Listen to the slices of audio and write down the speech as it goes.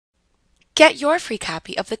Get your free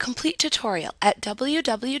copy of the complete tutorial at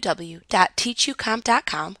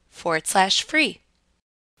www.teachucomp.com/free.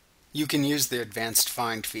 You can use the Advanced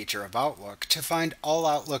Find feature of Outlook to find all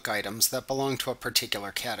Outlook items that belong to a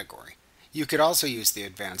particular category. You could also use the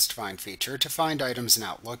Advanced Find feature to find items in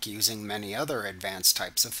Outlook using many other advanced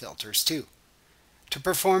types of filters too. To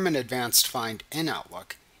perform an Advanced Find in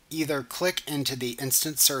Outlook, either click into the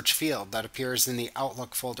Instant Search field that appears in the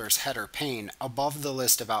Outlook folder's header pane above the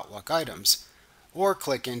list of Outlook items, or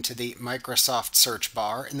click into the Microsoft search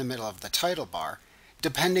bar in the middle of the title bar,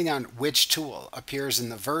 depending on which tool appears in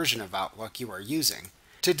the version of Outlook you are using,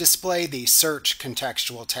 to display the Search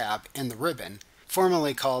contextual tab in the ribbon,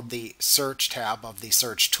 formerly called the Search tab of the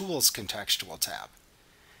Search Tools contextual tab.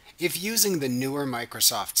 If using the newer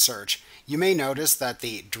Microsoft Search, you may notice that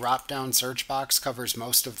the drop-down search box covers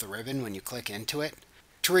most of the ribbon when you click into it.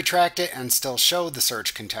 To retract it and still show the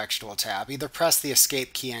Search contextual tab, either press the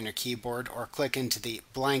Escape key on your keyboard or click into the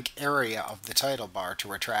blank area of the title bar to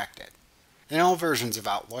retract it. In all versions of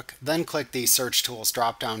Outlook, then click the Search Tools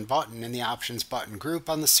drop-down button in the Options button group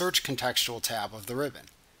on the Search contextual tab of the ribbon.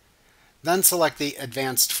 Then select the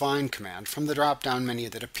Advanced Find command from the drop-down menu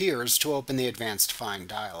that appears to open the Advanced Find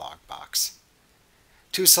dialog box.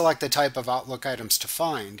 To select the type of Outlook items to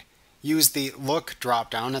find, use the Look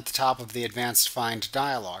drop-down at the top of the Advanced Find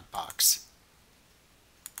dialog box.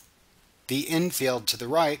 The In field to the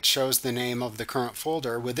right shows the name of the current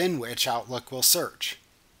folder within which Outlook will search.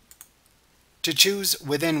 To choose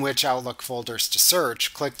within which Outlook folders to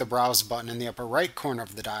search, click the Browse button in the upper right corner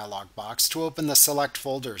of the dialog box to open the Select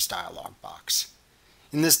Folders dialog box.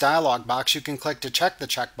 In this dialog box, you can click to check the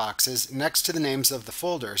checkboxes next to the names of the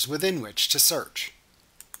folders within which to search.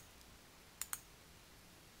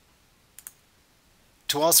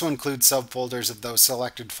 To also include subfolders of those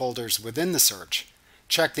selected folders within the search,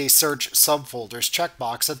 check the Search Subfolders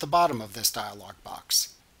checkbox at the bottom of this dialog box.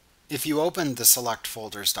 If you open the Select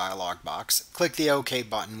Folders dialog box, click the OK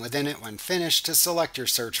button within it when finished to select your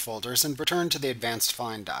search folders and return to the Advanced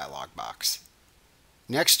Find dialog box.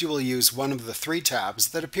 Next, you will use one of the three tabs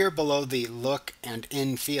that appear below the Look and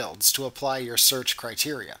In fields to apply your search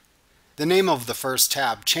criteria. The name of the first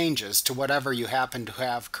tab changes to whatever you happen to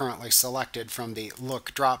have currently selected from the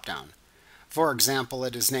Look dropdown. For example,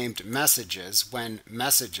 it is named Messages when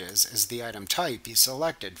Messages is the item type you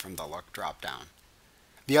selected from the Look dropdown.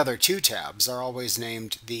 The other two tabs are always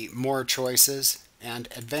named the More Choices and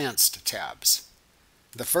Advanced tabs.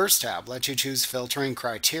 The first tab lets you choose filtering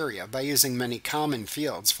criteria by using many common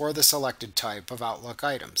fields for the selected type of Outlook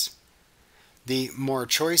items. The More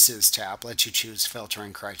Choices tab lets you choose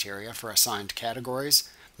filtering criteria for assigned categories,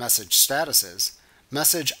 message statuses,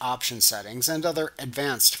 message option settings, and other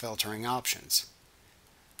advanced filtering options.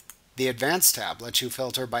 The Advanced tab lets you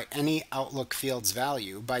filter by any Outlook field's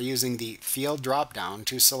value by using the Field drop-down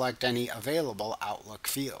to select any available Outlook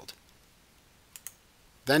field.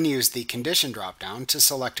 Then use the Condition drop-down to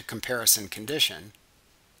select a comparison condition,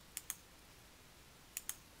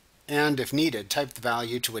 and if needed, type the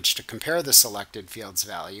value to which to compare the selected field's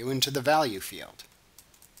value into the Value field.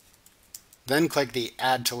 Then click the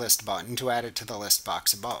Add to List button to add it to the list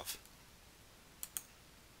box above.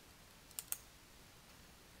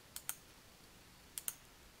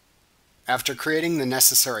 After creating the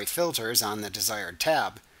necessary filters on the desired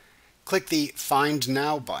tab, click the Find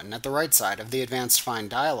Now button at the right side of the Advanced Find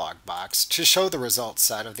dialog box to show the results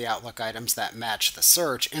set of the Outlook items that match the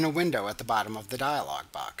search in a window at the bottom of the dialog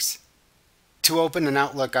box. To open an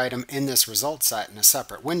Outlook item in this result set in a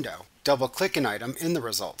separate window, double-click an item in the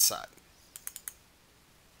result set.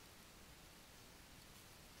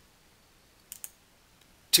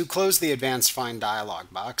 To close the Advanced Find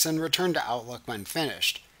dialog box and return to Outlook when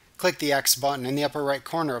finished, click the X button in the upper right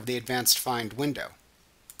corner of the Advanced Find window.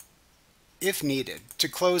 If needed, to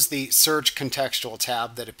close the Search contextual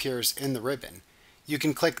tab that appears in the ribbon, you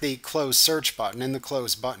can click the Close Search button in the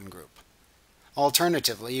Close button group.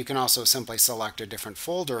 Alternatively, you can also simply select a different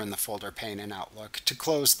folder in the folder pane in Outlook to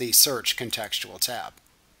close the Search contextual tab.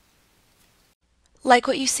 Like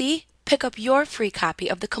what you see? Pick up your free copy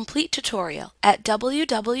of the complete tutorial at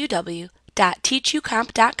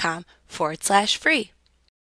www.teachucomp.com/free.